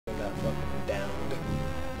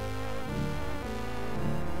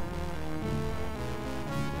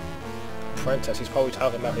princess. He's probably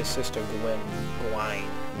talking about his sister Gwen. The one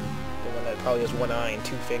that probably has one eye and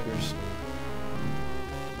two fingers.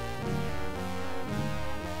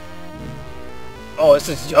 Oh, it's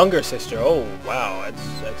his younger sister. Oh, wow.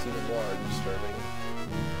 That's even more disturbing.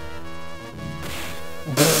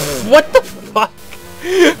 What the fuck?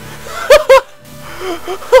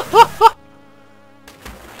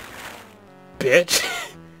 Bitch.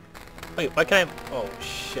 Wait, why can't I... Oh,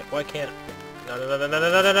 shit. Why can't... No.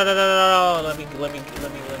 Let me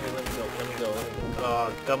go.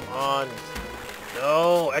 Oh, come on.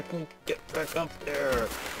 No, I can get back up there.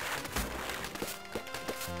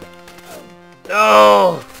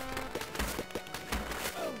 No!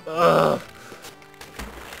 Ugh.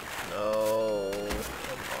 No.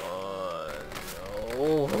 Come on.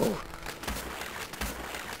 No.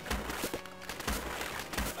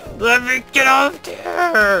 Let me get up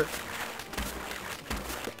there!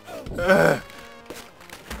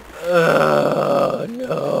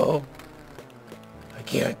 No. I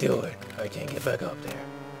can't do it. I can't get back up there.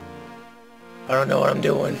 I don't know what I'm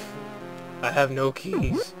doing. I have no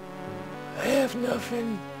keys. I have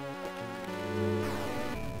nothing.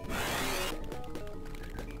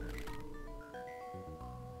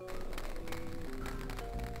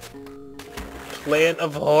 Plant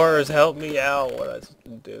of Horrors, help me out. What am I supposed to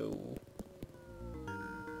do?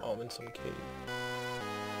 Oh, I'm in some cave.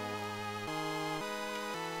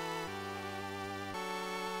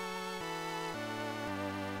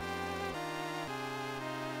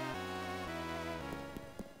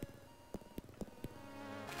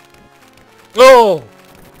 Oh!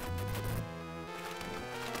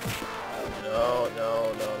 No.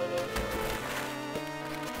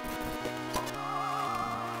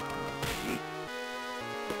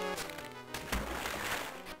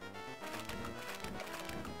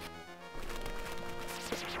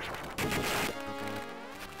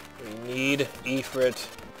 We need Ifrit.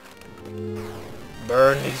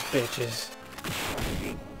 Burn these bitches.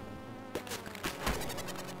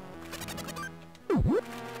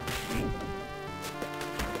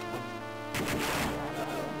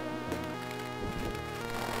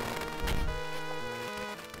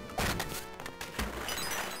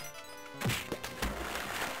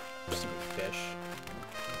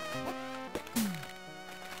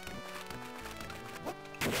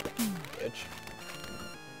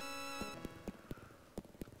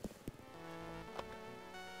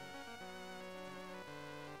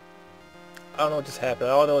 I don't know what just happened.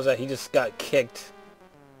 All I know is that he just got kicked,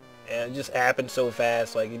 and it just happened so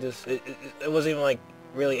fast. Like it wasn't even like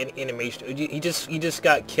really any animation. He just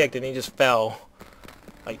got kicked and he just fell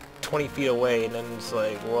like 20 feet away, and then it's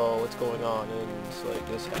like, whoa, what's going on? And it's like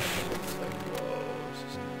this happened. It's like, whoa, this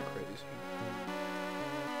is crazy.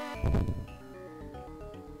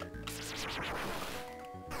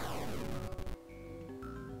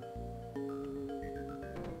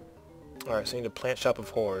 Alright, so I need a plant shop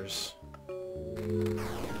of horrors.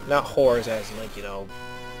 Not whores as in, like, you know,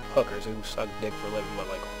 hookers who suck dick for a living, but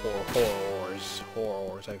like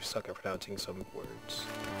horrors. I suck at pronouncing some words.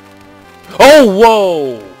 Oh,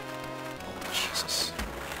 whoa! Oh, Jesus.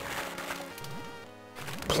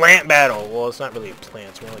 Plant battle! Well, it's not really a plant,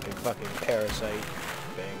 it's more like a fucking parasite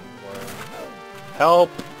thing. Worm. Help!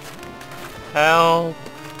 Help!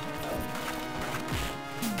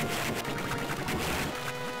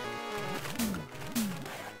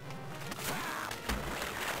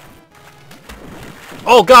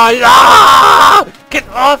 Oh god! Ah! Get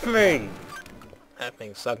off me! That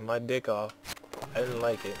thing sucked my dick off. I didn't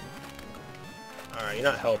like it. Alright, you're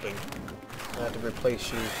not helping. I have to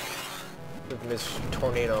replace you with Miss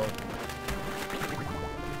Tornado.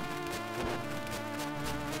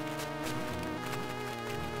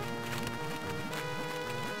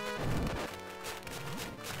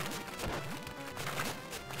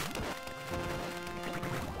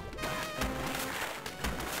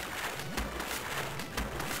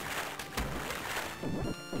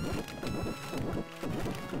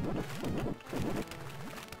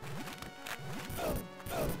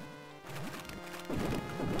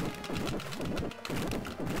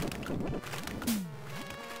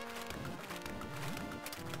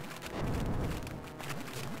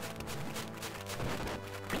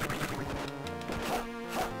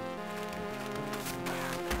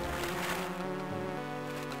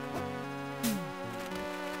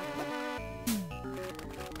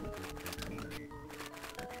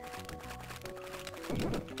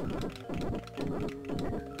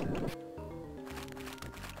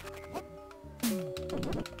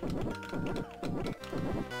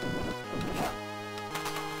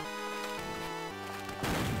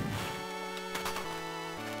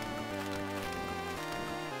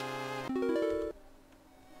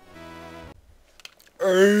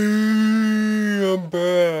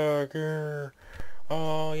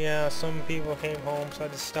 Yeah, some people came home, so I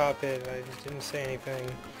had to stop it. I just didn't say anything.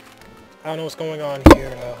 I don't know what's going on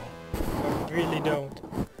here, though. I really don't.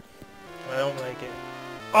 I don't like it.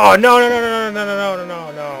 Oh, no, no, no, no, no, no, no, no,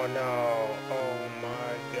 no, no, no. Oh,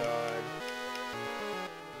 my God.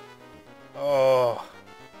 Oh.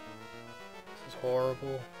 This is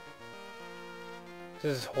horrible.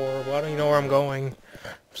 This is horrible. I don't even know where I'm going.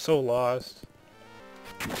 I'm so lost.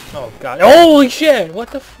 Oh, God. Holy shit!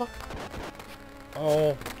 What the fuck?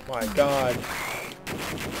 Oh, my God.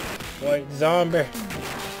 White zombie.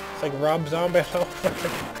 It's like Rob Zombie.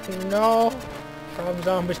 No. Rob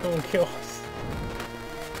Zombie's gonna kill us.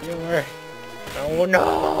 You were. Oh,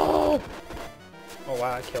 no! Oh,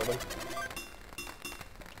 wow. I killed him.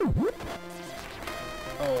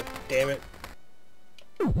 Oh, damn it.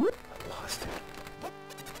 I lost it.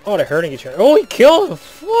 Oh, they're hurting each other. Oh, he killed him!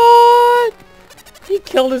 What? He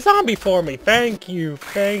killed a zombie for me. Thank you.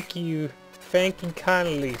 Thank you. Thank you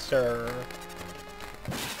kindly, sir.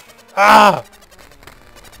 Ah!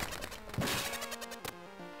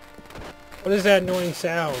 What is that annoying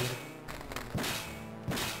sound?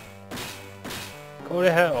 Go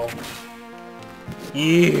to hell.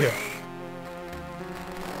 Yeah.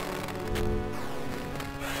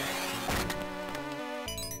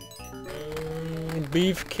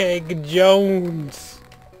 Beefcake Jones.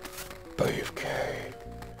 Beefcake.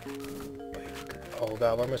 Oh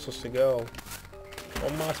God, where am I supposed to go?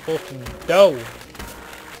 What am I supposed to do?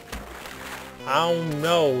 I don't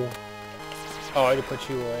know. Oh, I had to put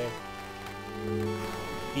you away.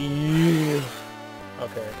 Yeah.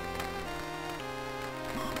 Okay.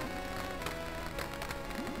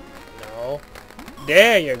 No.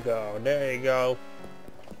 There you go. There you go.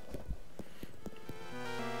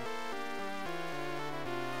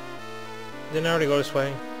 Didn't I already go this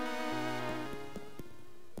way?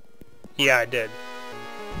 Yeah, I did.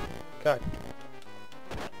 God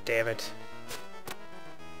damn it.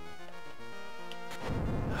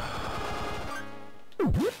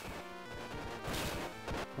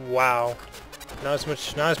 Wow. Not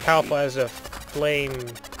as powerful as a flame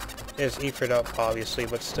is Ifrit up, obviously,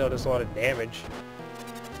 but still does a lot of damage.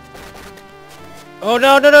 Oh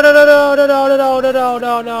no no no no no no no no no no no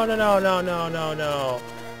no no no no no no no no.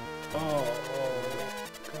 Oh,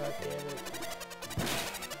 God damn it.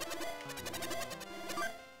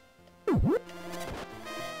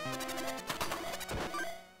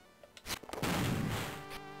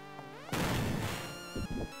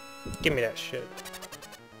 Give me that shit.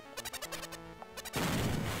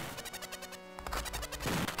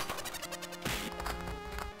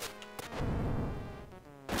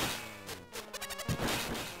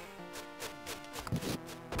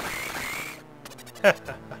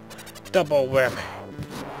 Double whammy.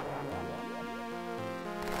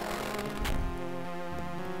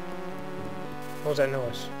 What was that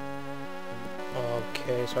noise?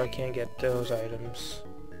 Okay, so I can't get those items.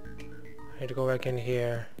 I need to go back in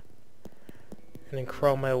here and then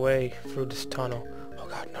crawl my way through this tunnel. Oh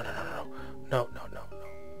God, no, no, no, no, no, no, no, no.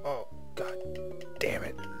 Oh God, damn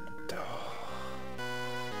it. Oh.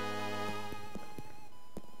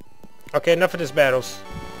 Okay, enough of this battles.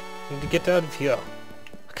 I need to get out of here.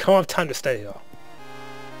 I don't have time to stay here.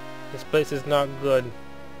 This place is not good.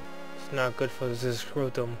 It's not good for this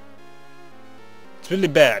scrotum. It's really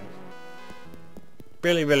bad.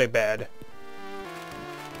 Really, really bad.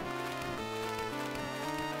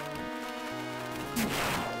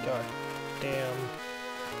 God damn.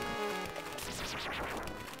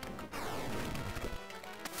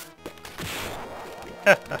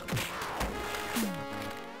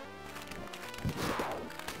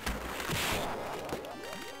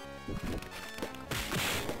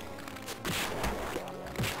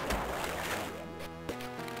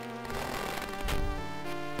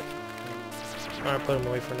 I'll put him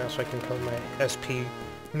away for now so I can cover my SP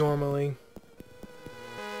normally.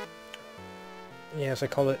 Yes, I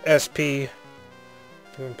call it SP.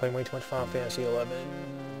 I've been playing way too much Final Fantasy 11.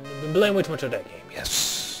 I've been playing way too much of that game,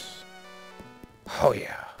 yes. Oh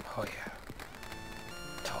yeah, oh yeah.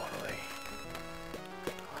 Totally.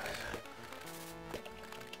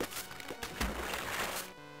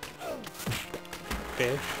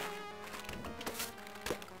 Bitch.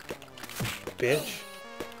 Bitch.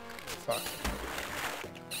 Fuck.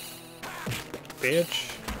 Bitch.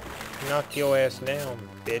 Knock your ass down,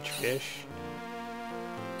 bitch fish.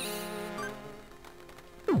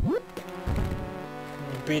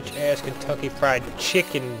 Bitch ass Kentucky Fried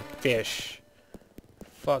Chicken fish.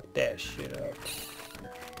 Fuck that shit up.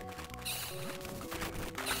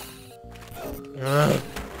 Ugh.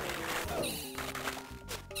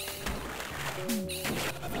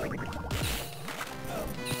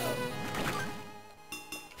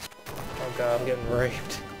 god, I'm getting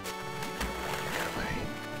raped. Get away.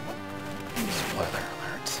 Spoiler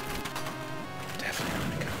alert. Definitely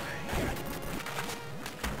not get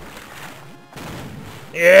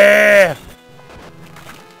away. Yeah!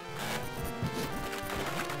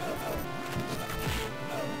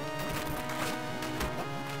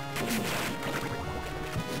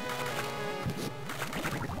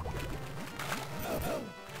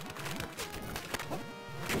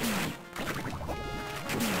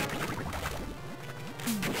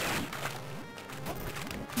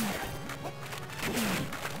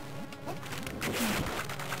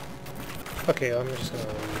 Okay, I'm just gonna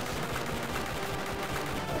leave.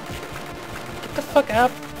 Get the fuck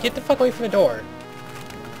out! Get the fuck away from the door!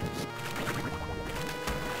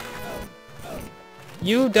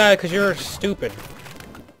 You died because you're stupid.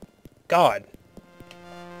 God.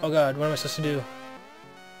 Oh god, what am I supposed to do?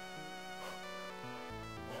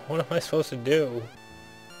 What am I supposed to do?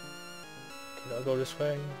 Can I go this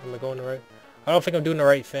way? Am I going the right? I don't think I'm doing the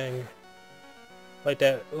right thing. Like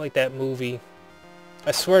that movie.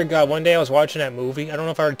 I swear to God, one day I was watching that movie. I don't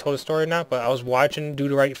know if I already told the story or not, but I was watching Do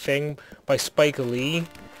the Right Thing by Spike Lee.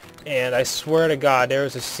 And I swear to God, there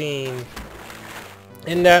was a scene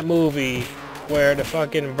in that movie where the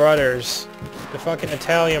fucking brothers, the fucking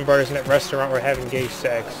Italian brothers in that restaurant were having gay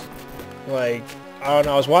sex. Like, I don't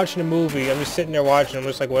know, I was watching the movie. I'm just sitting there watching. I'm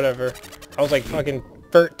just like, whatever. I was like fucking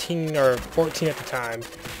 13 or 14 at the time.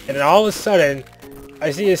 And then all of a sudden, I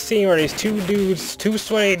see a scene where these two dudes, two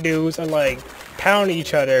sweaty dudes, are like pounding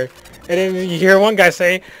each other, and then you hear one guy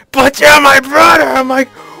say, "But you're my brother!" I'm like,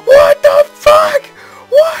 what the fuck?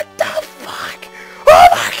 What the fuck? Oh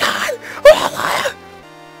my god!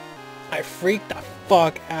 I freaked the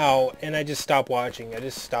fuck out, and I just stopped watching. I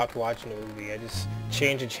just stopped watching the movie. I just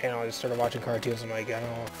changed the channel. I just started watching cartoons. I'm like, I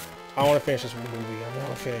don't want to finish this movie. I don't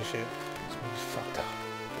want to finish it. This movie's fucked up.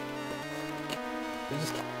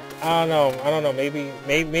 I don't know,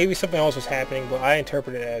 maybe something else was happening, but I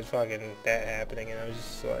interpreted it as fucking that happening, and I was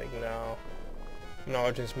just like, no, I'm not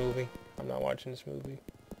watching this movie. I'm not watching this movie.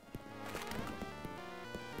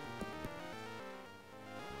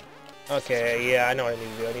 Okay, yeah, I know what I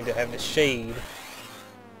need to do. I need to have the shade.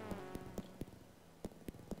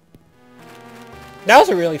 That was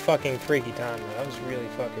a really fucking freaky time, though. That was really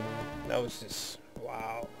fucking, that was just,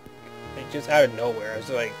 wow. It just out of nowhere. I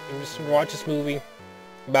was like, I'm just gonna watch this movie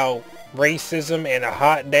about racism and a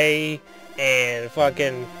hot day and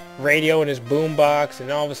fucking radio in his boombox,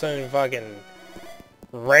 and all of a sudden fucking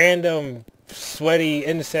random sweaty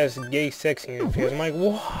incest gay sex scenes. I'm like,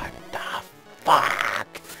 what the fuck?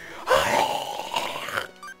 I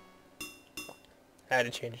had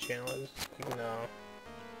to change the channel. I was like, no,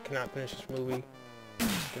 cannot finish this movie.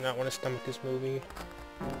 Do not want to stomach this movie.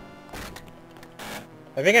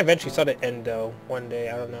 I think I eventually saw the end though one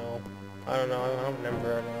day. I don't know. I don't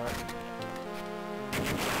remember or not.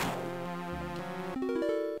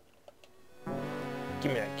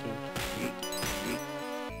 Give me that key.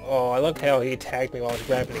 Oh, I loved how he attacked me while I was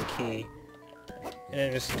grabbing the key. And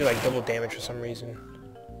then just do like double damage for some reason.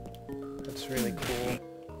 That's really cool.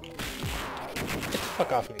 Get the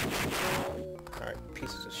fuck off me. Alright,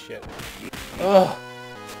 pieces of shit. Ugh!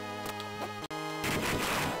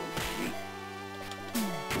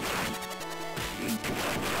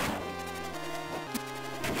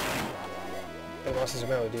 Else is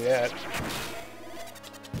about to do that.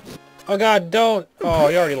 Oh god, don't! Oh,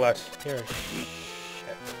 you already left. You're shit.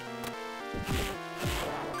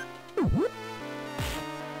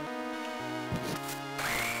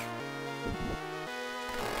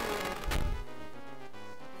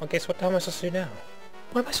 Okay, so what the hell am I supposed to do now?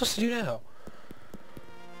 What am I supposed to do now?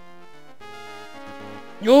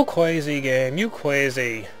 You crazy game, you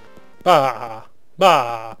crazy. Bah!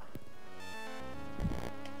 Bah!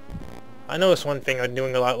 I noticed one thing I'm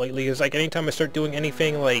doing a lot lately is like anytime I start doing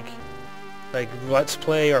anything like Let's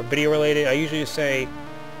Play or video related, I usually say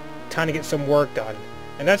time to get some work done.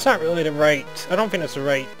 And that's not really the right, I don't think that's the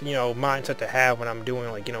right, you know, mindset to have when I'm doing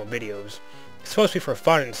like, you know, videos. It's supposed to be for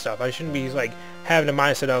fun and stuff. I shouldn't be like having the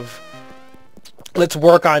mindset of let's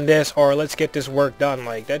work on this or let's get this work done.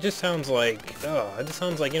 Like that just sounds like, oh, it just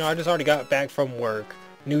sounds like, you know, I just already got back from work,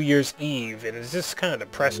 New Year's Eve, and it's just kind of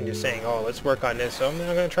depressing just saying, oh, let's work on this. So I'm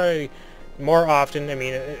gonna try more often. I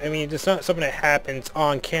mean, it's not something that happens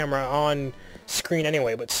on camera, on screen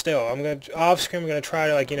anyway, but still, off screen, I'm gonna try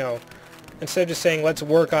to, like, you know, instead of just saying let's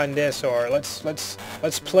work on this or let's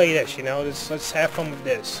play this, you know, let's have fun with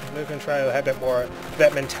this. I'm gonna try to have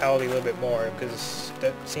that mentality a little bit more, because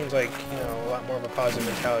that seems like, you know, a lot more of a positive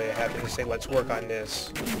mentality to have than to say let's work on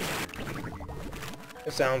this.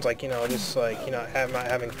 It sounds like, you know, just like, you know, not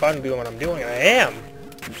having fun doing what I'm doing, and I am.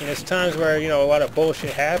 And there's times where, you know, a lot of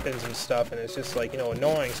bullshit happens and stuff, and it's just like, you know,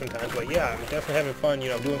 annoying sometimes. But yeah, I'm definitely having fun, you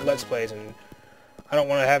know, doing Let's Plays, and I don't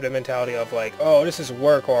want to have the mentality of like, oh, this is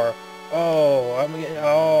work, or oh,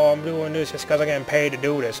 I'm doing this just because I'm getting paid to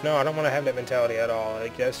do this. No, I don't want to have that mentality at all.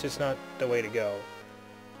 Like, that's just not the way to go.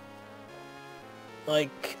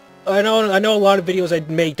 Like, I know a lot of videos I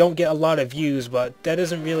make don't get a lot of views, but that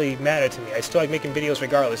doesn't really matter to me. I still like making videos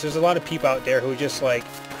regardless. There's a lot of people out there who just like,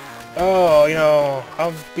 oh, you know,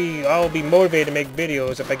 I'll be motivated to make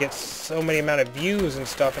videos if I get so many amount of views and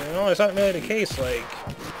stuff. And no, it's not really the case. Like,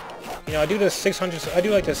 you know, I do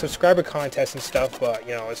like the subscriber contest and stuff, but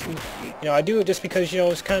you know, it's, you know, I do it just because, you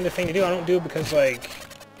know, it's kind of the thing to do. I don't do it because like,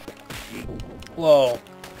 well,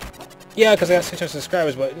 yeah, because I got 600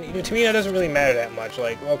 subscribers, but you know, to me that doesn't really matter that much.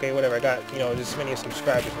 Like, okay, whatever, I got, you know, this many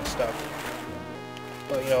subscribers and stuff.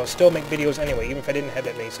 But, you know, still make videos anyway, even if I didn't have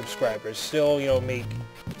that many subscribers. Still, you know, make,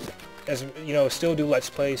 as you know, still do Let's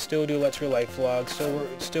Play, still do Let's Real Life vlogs,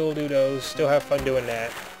 still do those, still have fun doing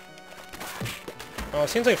that. It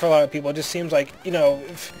seems like for a lot of people, it just seems like, you know,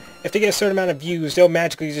 if they get a certain amount of views, they'll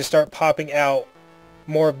magically just start popping out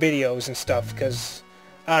more videos and stuff, because,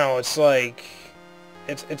 I don't know, it's like,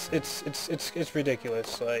 it's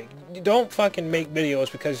ridiculous. Like, you don't fucking make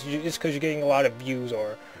videos because you're getting a lot of views,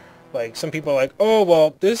 or like some people are like, oh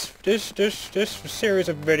well, this series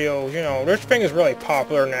of videos, you know, this thing is really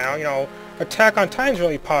popular now. You know, Attack on Titan's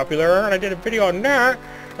really popular, and I did a video on that,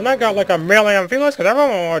 and I got like 1 million views because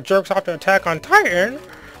everyone jerks off to Attack on Titan.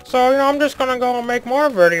 So you know, I'm just gonna go and make more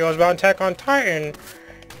videos about Attack on Titan.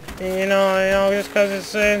 You know, just because it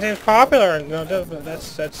seems popular. You know,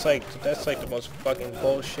 that's like the most fucking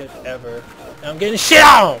bullshit ever. And I'm getting shit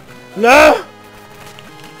on. No.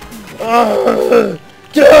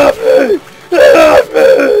 Stop me! Stop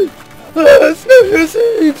me! It's no use!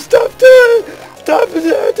 Stop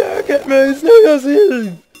attacking me! It's no use!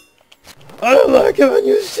 I don't like it when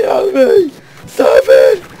you shout me! Stop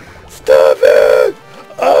it! Stop it!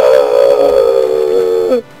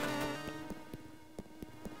 Oh!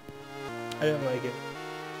 I didn't like it.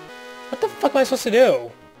 What the fuck am I supposed to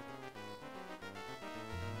do?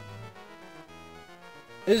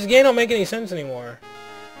 This game don't make any sense anymore.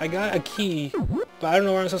 I got a key, but I don't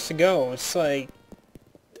know where I'm supposed to go. It's like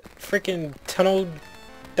freaking tunnel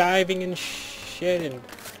diving and shit, and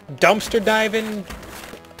dumpster diving.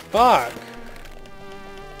 Fuck.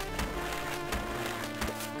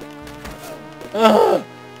 Ugh.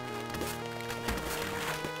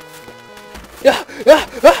 Yeah.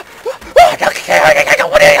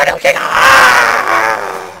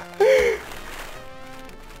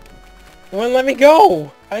 It wouldn't let me go.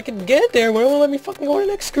 I could get there, but it won't let me fucking go to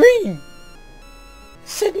the next screen. It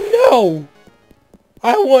said no.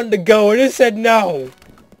 I wanted to go, and it said no.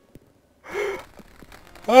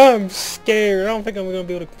 I'm scared. I don't think I'm gonna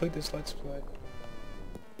be able to complete this Let's Play.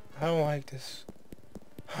 I don't like this.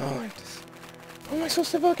 I don't like this. What am I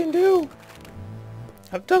supposed to fucking do?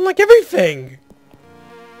 I've done like everything.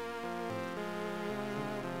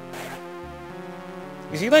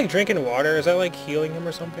 Is he like drinking water? Is that like healing him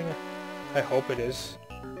or something? I hope it is.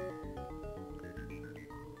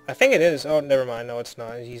 I think it is. Oh, never mind. No, it's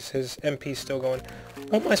not. His MP's still going.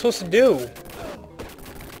 What am I supposed to do?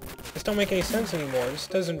 This don't make any sense anymore. This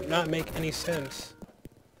doesn't not make any sense.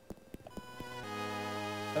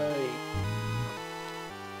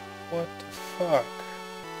 What the fuck?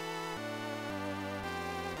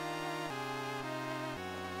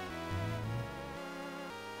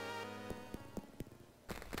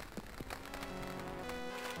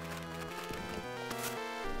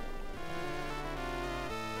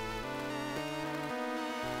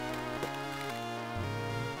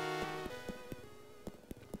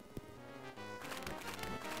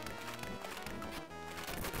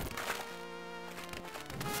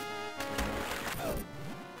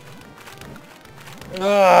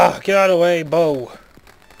 Ah, get out of the way, Bo. Oh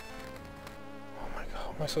my god,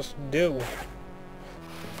 what am I supposed to do?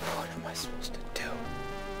 What am I supposed to do?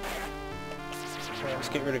 Alright, let's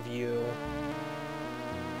get rid of you.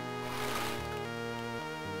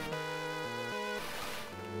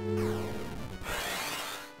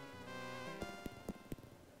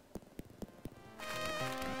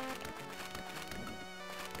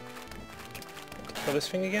 Kill this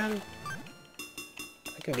thing again?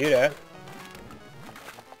 I can do that.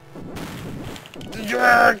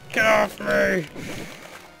 Get off me!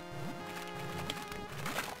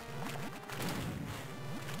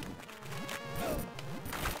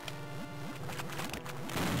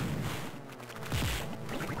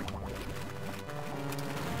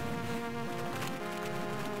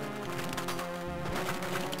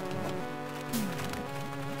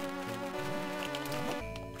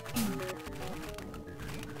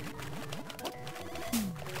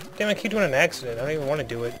 Damn, I keep doing an accident. I don't even want to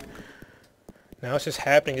do it. Now it's just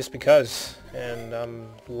happening just because. And I'm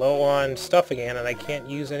low on stuff again, and I can't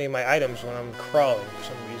use any of my items when I'm crawling for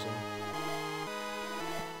some reason.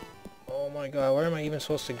 Oh my god, where am I even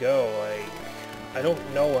supposed to go? Like, I don't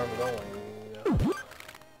know where I'm going.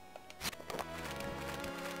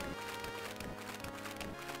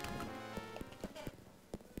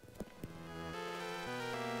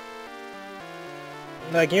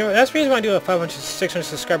 Like, you know, that's the reason why I do a 500, 600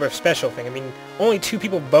 subscriber special thing. I mean, only 2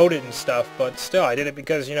 people voted and stuff, but still, I did it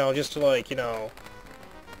because, you know, just to, like, you know,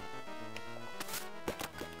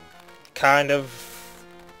 kind of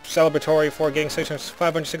celebratory for getting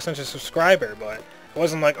 500, 600 subscriber, but it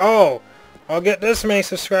wasn't like, oh, I'll get this many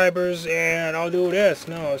subscribers and I'll do this.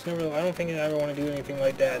 No, it's never, I don't think I ever want to do anything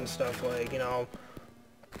like that and stuff, like, you know.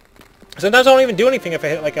 Sometimes I don't even do anything if I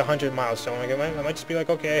hit like 100 milestone. Like I might just be like,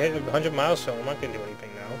 okay, I hit 100 milestone. I'm not gonna do anything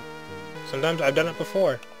now. Sometimes I've done it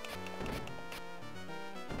before.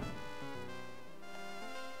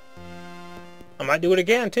 I might do it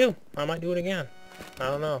again too. I might do it again. I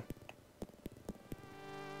don't know.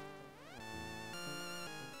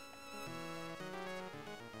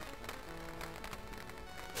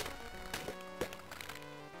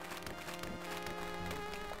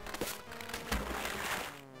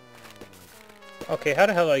 Okay, how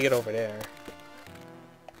the hell do I get over there?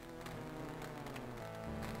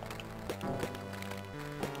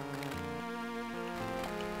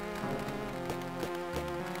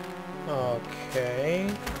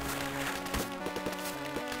 Okay.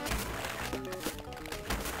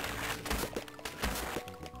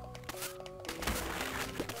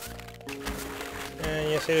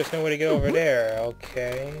 And you say there's no way to get over there.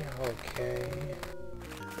 Okay, okay.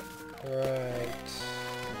 Right.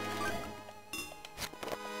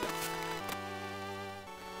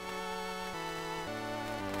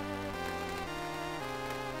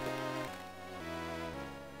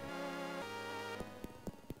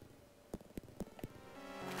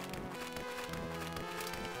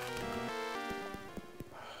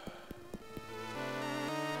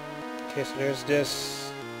 Okay, so there's this.